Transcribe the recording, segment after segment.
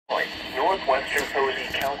northwestern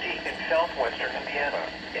Posey County in southwestern Indiana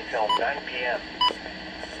until 9 p.m.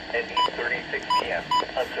 At 8:36 p.m.,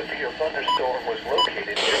 a severe thunderstorm was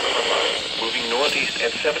located near Vermont, moving northeast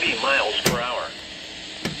at 70 miles per hour.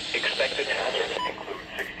 Expected hazards include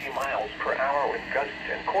 60 miles per hour with gusts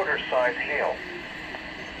and quarter-size hail.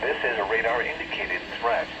 This is a radar-indicated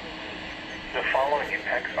threat. The following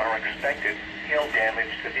impacts are expected. Hail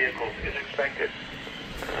damage to vehicles is expected.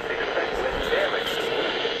 Expect wind damage to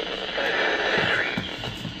trees.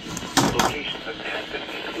 Locations of hazards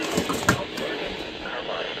include Comfort,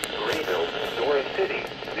 Carmine, Grayville, Dora City,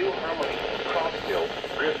 New Harmony, Crossville,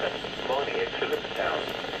 Griffin, Monty, and Phillipstown.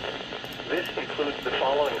 This includes the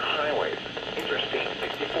following highways: Interstate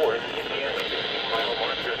 64 in Indiana between mile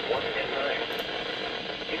markers 1 and 9.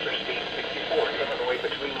 Interstate 64 in Illinois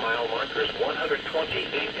between mile markers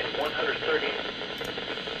 128 and 130.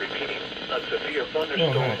 Repeating, a severe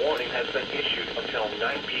thunderstorm warning has been issued until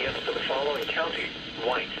 9 p.m. for the following counties: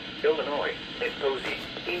 White, Illinois, and Posey,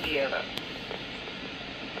 Indiana.